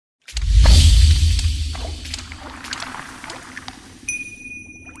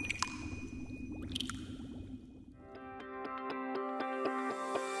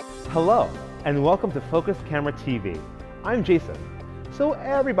Hello, and welcome to Focus Camera TV. I'm Jason. So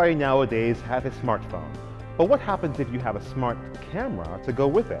everybody nowadays has a smartphone. But what happens if you have a smart camera to go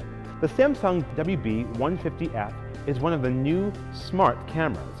with it? The Samsung WB150F is one of the new smart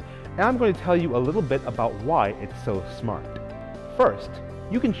cameras, and I'm going to tell you a little bit about why it's so smart. First,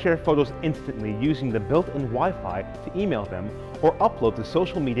 you can share photos instantly using the built-in Wi-Fi to email them or upload to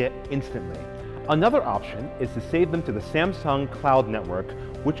social media instantly. Another option is to save them to the Samsung Cloud Network,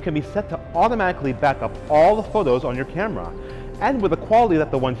 which can be set to automatically back up all the photos on your camera. And with the quality that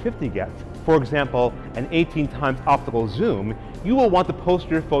the 150 gets, for example, an 18x optical zoom, you will want to post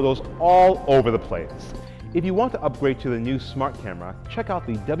your photos all over the place. If you want to upgrade to the new smart camera, check out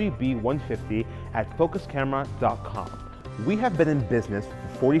the WB150 at focuscamera.com. We have been in business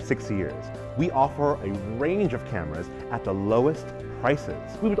for 46 years. We offer a range of cameras at the lowest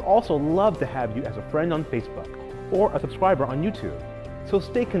prices. We would also love to have you as a friend on Facebook or a subscriber on YouTube. So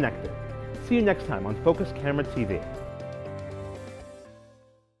stay connected. See you next time on Focus Camera TV.